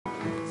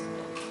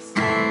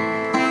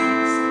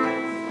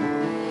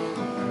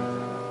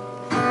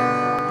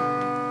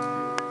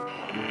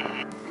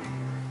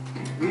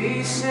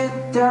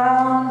sit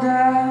down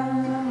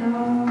another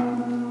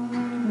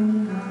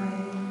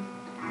night.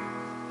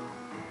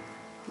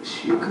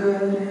 Wish you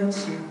could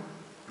answer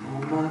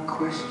all my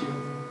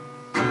questions.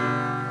 I'm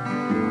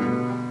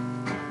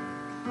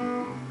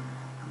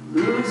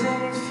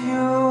losing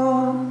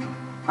fuel,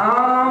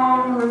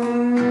 I'm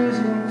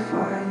losing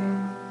fight.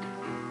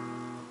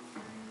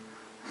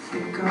 I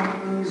think I'm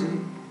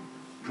losing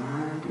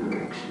my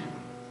direction.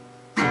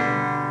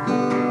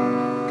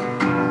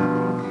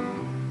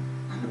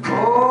 An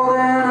old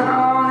and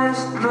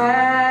honest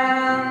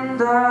man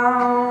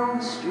down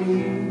the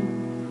street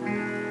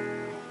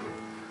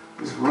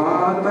was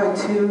robbed by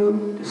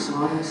two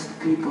dishonest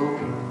people.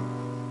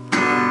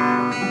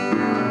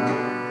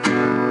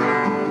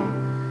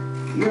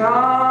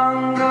 Young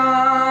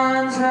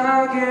guns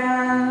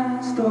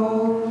against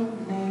old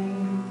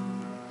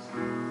knees.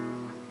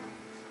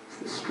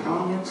 The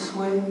strong and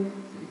sway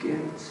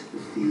against the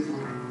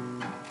feeble.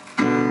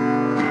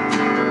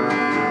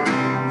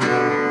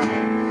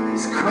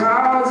 These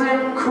crowds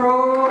and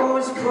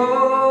crows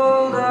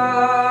pulled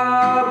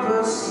up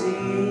a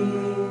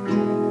scene.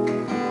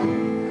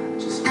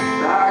 Just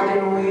bagged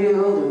and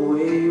wheeled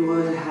away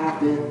what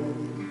happened.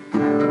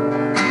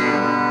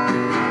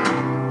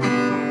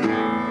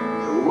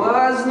 There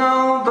was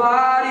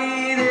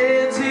nobody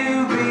there to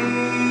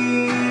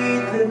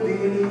beat the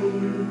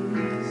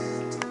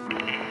beast.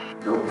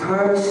 No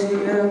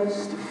Perseus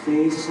to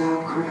face our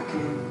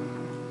cracking.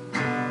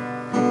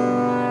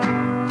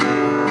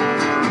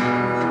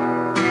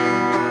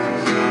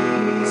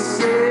 He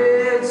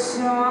said,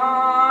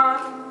 son,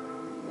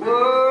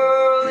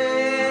 world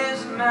is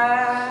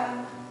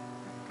mad.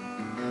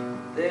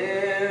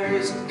 There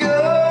is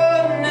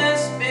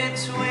goodness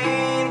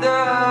between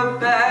the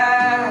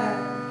bad.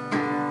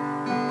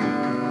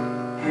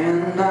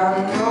 And I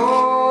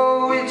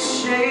know it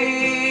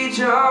shades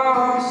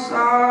your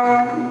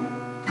side,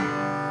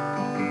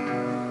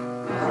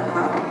 but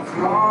I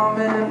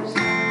promise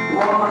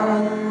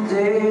one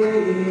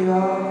day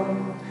all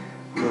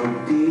will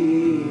be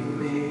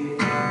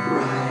made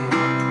right.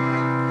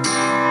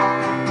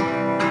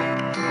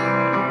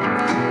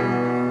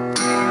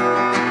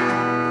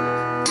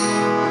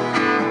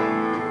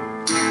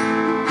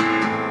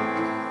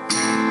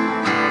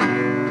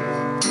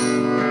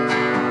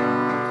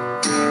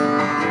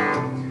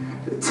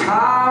 The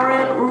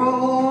tyrant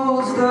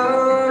rules, the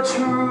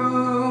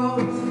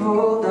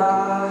truthful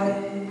die.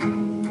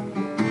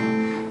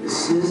 This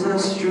is a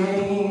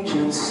strange,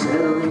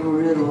 unsettling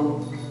riddle.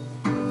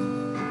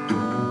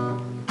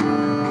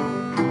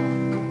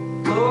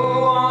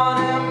 Blow on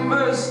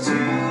embers to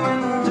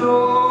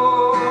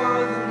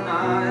endure the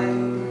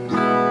night.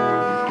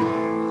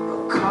 A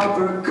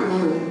copper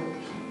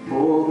courage,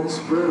 boldness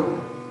brittle.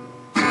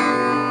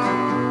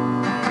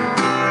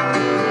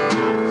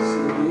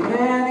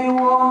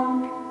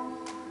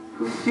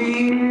 Who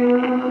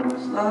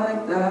feels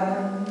like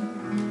that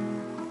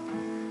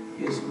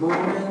is more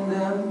in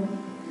them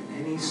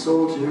than any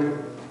soldier.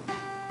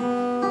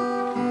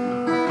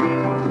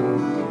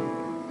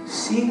 The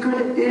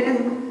secret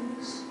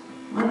is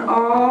when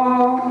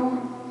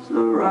all's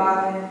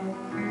awry,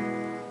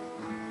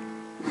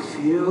 the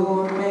fear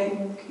will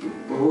make your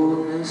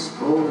boldness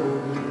bolder.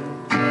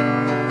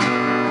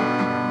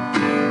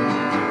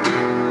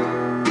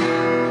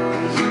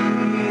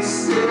 He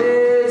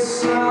said,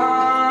 son,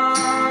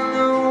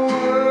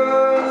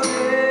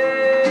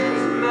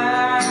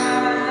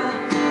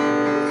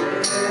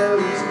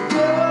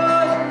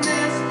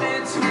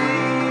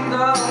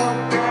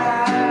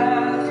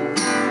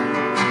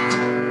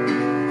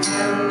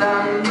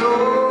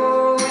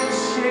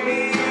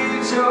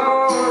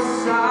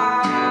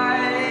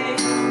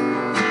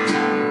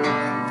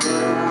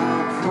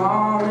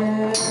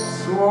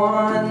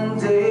 one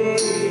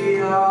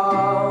day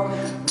all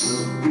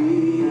will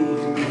be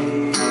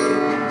made.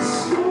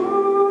 So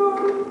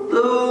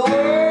the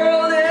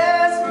world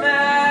is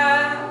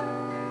mad.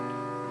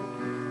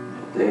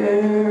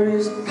 There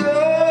is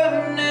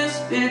goodness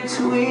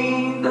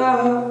between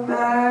the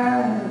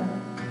bad.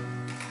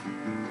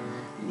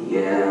 And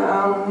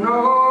yeah, I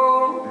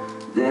know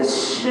this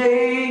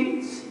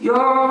shades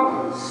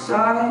your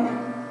sight.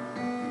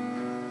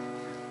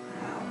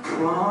 I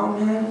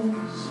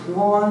promise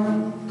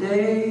one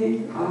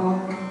day I'll